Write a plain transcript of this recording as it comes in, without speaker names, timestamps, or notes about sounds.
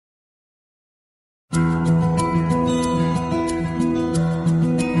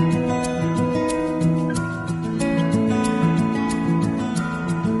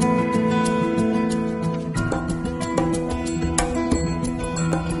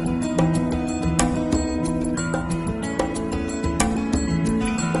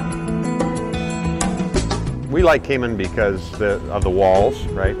We like Cayman because of the walls,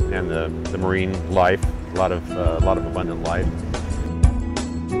 right, and the marine life, a lot of abundant life.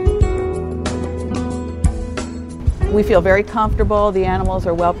 We feel very comfortable, the animals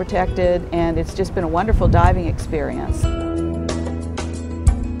are well protected, and it's just been a wonderful diving experience.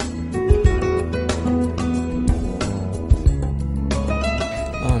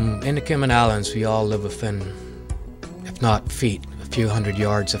 In the Cayman Islands, we all live within, if not feet, a few hundred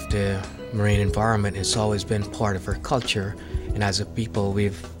yards of the marine environment. It's always been part of our culture, and as a people,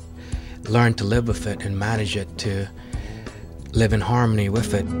 we've learned to live with it and manage it, to live in harmony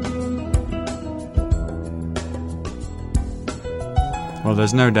with it. Well,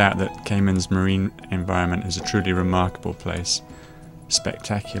 there's no doubt that Cayman's marine environment is a truly remarkable place.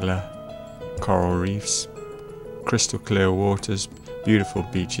 Spectacular coral reefs, crystal clear waters, beautiful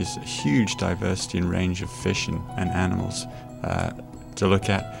beaches, a huge diversity and range of fish and animals to look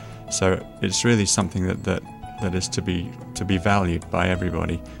at. So it's really something that is to be valued by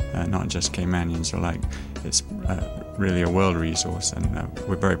everybody, not just Caymanians alike. It's really a world resource, and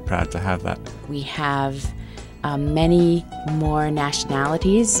we're very proud to have that. We have many more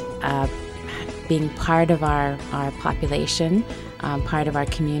nationalities being part of our population, part of our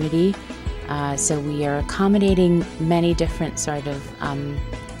community. So we are accommodating many different sort of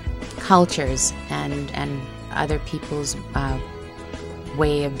cultures and other people's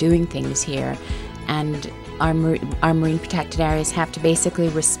way of doing things here. And our marine protected areas have to basically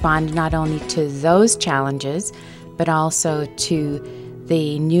respond not only to those challenges, but also to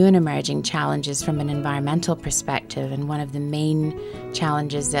the new and emerging challenges from an environmental perspective. And one of the main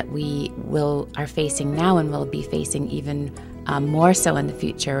challenges that we are facing now and will be facing even more so in the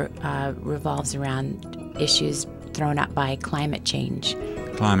future revolves around issues thrown up by climate change.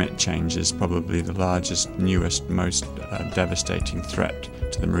 Climate change is probably the largest, newest, most devastating threat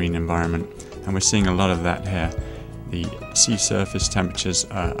to the marine environment, and we're seeing a lot of that here. The sea surface temperatures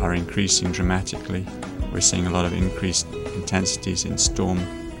are increasing dramatically. We're seeing a lot of increased intensities in storm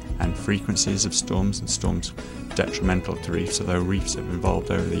and frequencies of storms, and storms detrimental to reefs, although reefs have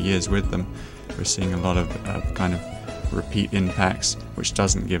evolved over the years with them. We're seeing a lot of kind of repeat impacts, which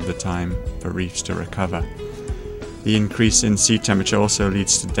doesn't give the time for reefs to recover. The increase in sea temperature also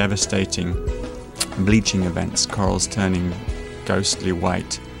leads to devastating bleaching events, corals turning ghostly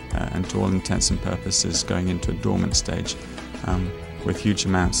white and to all intents and purposes going into a dormant stage, with huge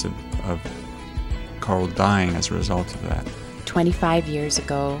amounts of coral dying as a result of that. 25 years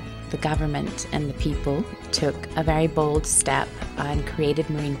ago, the government and the people took a very bold step and created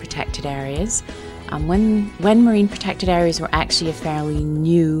marine protected areas. When marine protected areas were actually a fairly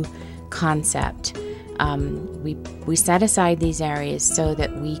new concept, we set aside these areas so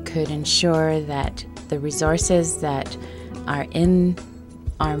that we could ensure that the resources that are in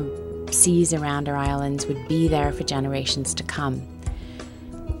our seas around our islands would be there for generations to come.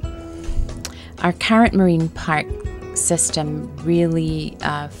 Our current marine park system really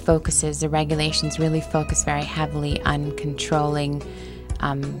the regulations really focus very heavily on controlling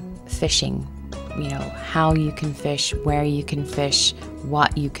fishing. You know, how you can fish, where you can fish,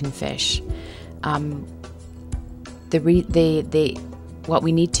 what you can fish. What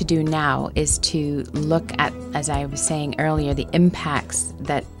we need to do now is to look at, as I was saying earlier, the impacts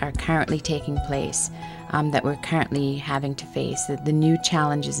that are currently taking place, that we're currently having to face, the new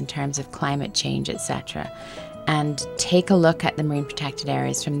challenges in terms of climate change, etc., and take a look at the marine protected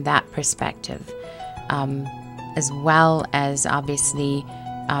areas from that perspective, as well as obviously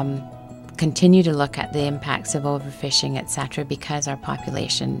continue to look at the impacts of overfishing, etc., because our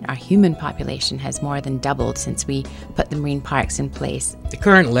human population has more than doubled since we put the marine parks in place. The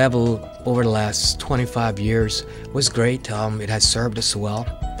current level over the last 25 years was great. It has served us well.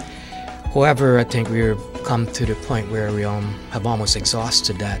 However, I think we've come to the point where we have almost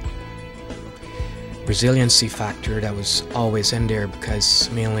exhausted that resiliency factor that was always in there, because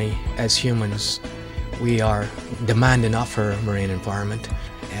mainly as humans we are demanding of our marine environment.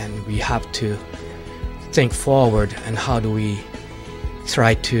 And we have to think forward, and how do we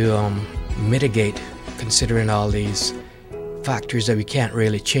try to mitigate, considering all these factors that we can't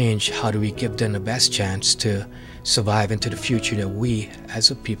really change. How do we give them the best chance to survive into the future, that we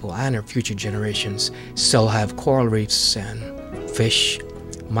as a people and our future generations still have coral reefs and fish,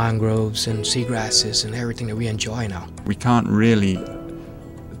 mangroves and seagrasses and everything that we enjoy now. We can't really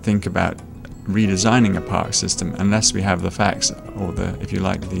think about redesigning a park system unless we have the facts, or if you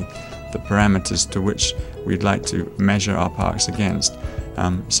like, the parameters to which we'd like to measure our parks against.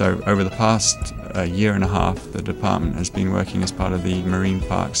 So over the past year and a half, the department has been working as part of the Marine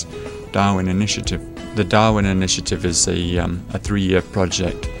Parks Darwin Initiative. The Darwin Initiative is a 3-year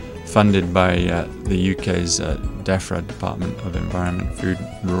project funded by the UK's DEFRA, Department of Environment, Food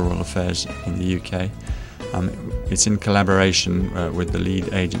and Rural Affairs in the UK. It's in collaboration with the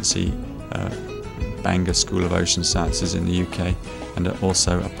lead agency, Bangor School of Ocean Sciences in the UK, and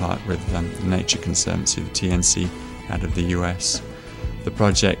also a part with the Nature Conservancy, the TNC, out of the US. The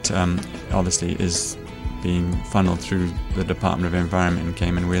project obviously is being funneled through the Department of Environment in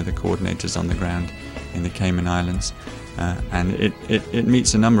Cayman. We're the coordinators on the ground in the Cayman Islands, and it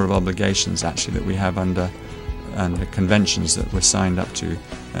meets a number of obligations actually that we have under conventions that we're signed up to,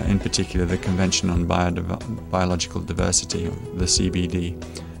 in particular the Convention on Biological Diversity, or the CBD.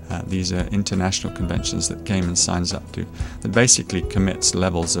 These are international conventions that Cayman signs up to that basically commits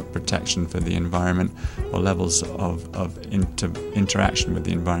levels of protection for the environment, or levels of interaction with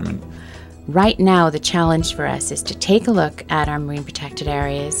the environment. Right now, the challenge for us is to take a look at our marine protected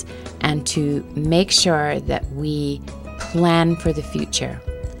areas and to make sure that we plan for the future.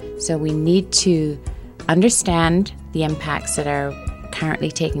 So we need to understand the impacts that are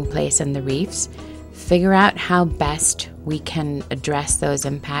currently taking place in the reefs, figure out how best we can address those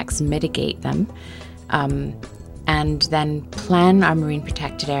impacts, mitigate them, and then plan our marine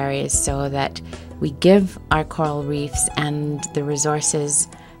protected areas so that we give our coral reefs and the resources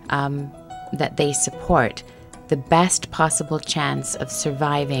that they support the best possible chance of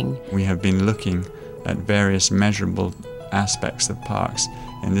surviving. We have been looking at various measurable aspects of parks.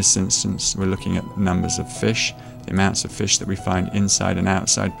 In this instance, we're looking at numbers of fish, the amounts of fish that we find inside and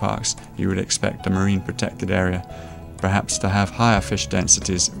outside parks. You would expect a marine protected area perhaps to have higher fish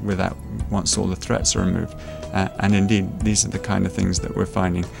densities once all the threats are removed. And indeed, these are the kind of things that we're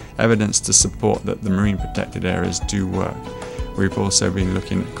finding evidence to support that the marine protected areas do work. We've also been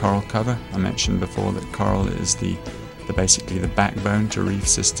looking at coral cover. I mentioned before that coral is basically the backbone to reef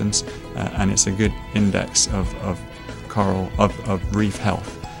systems, and it's a good index of reef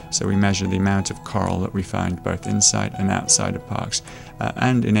health. So we measure the amount of coral that we find both inside and outside of parks,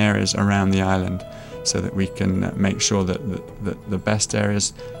 and in areas around the island, so that we can make sure that the best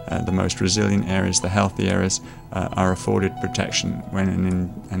areas, the most resilient areas, the healthy areas are afforded protection when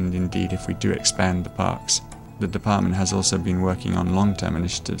and indeed if we do expand the parks. The department has also been working on long-term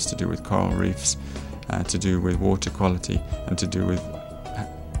initiatives to do with coral reefs, to do with water quality, and to do with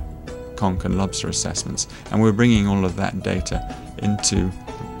conch and lobster assessments. And we're bringing all of that data into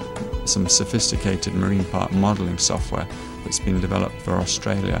some sophisticated marine park modelling software that's been developed for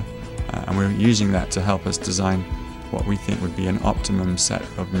Australia. And we're using that to help us design what we think would be an optimum set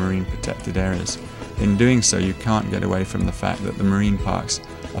of marine protected areas. In doing so, you can't get away from the fact that the marine parks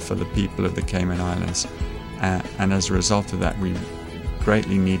are for the people of the Cayman Islands. And as a result of that, we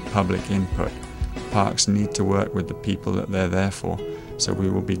greatly need public input. Parks need to work with the people that they're there for. So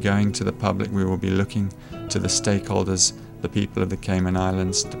we will be going to the public, we will be looking to the stakeholders, the people of the Cayman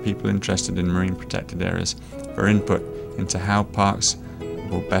Islands, the people interested in marine protected areas, for input into how parks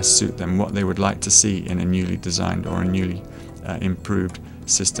will best suit them, what they would like to see in a newly designed or a newly improved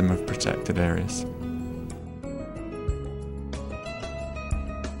system of protected areas.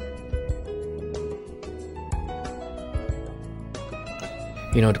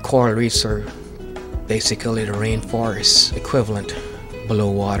 You know, the coral reefs are basically the rainforest equivalent below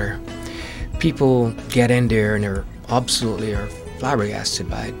water. People get in there and they're absolutely flabbergasted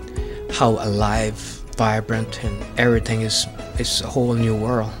by how alive, vibrant, and everything is. It's a whole new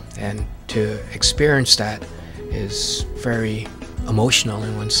world, and to experience that is very emotional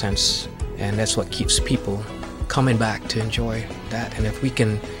in one sense, and that's what keeps people coming back to enjoy that. And if we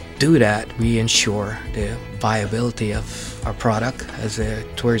can do that, we ensure the viability of our product as a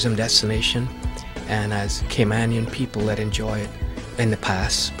tourism destination and as Caymanian people that enjoy it in the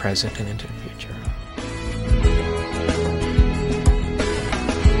past, present, and into the future.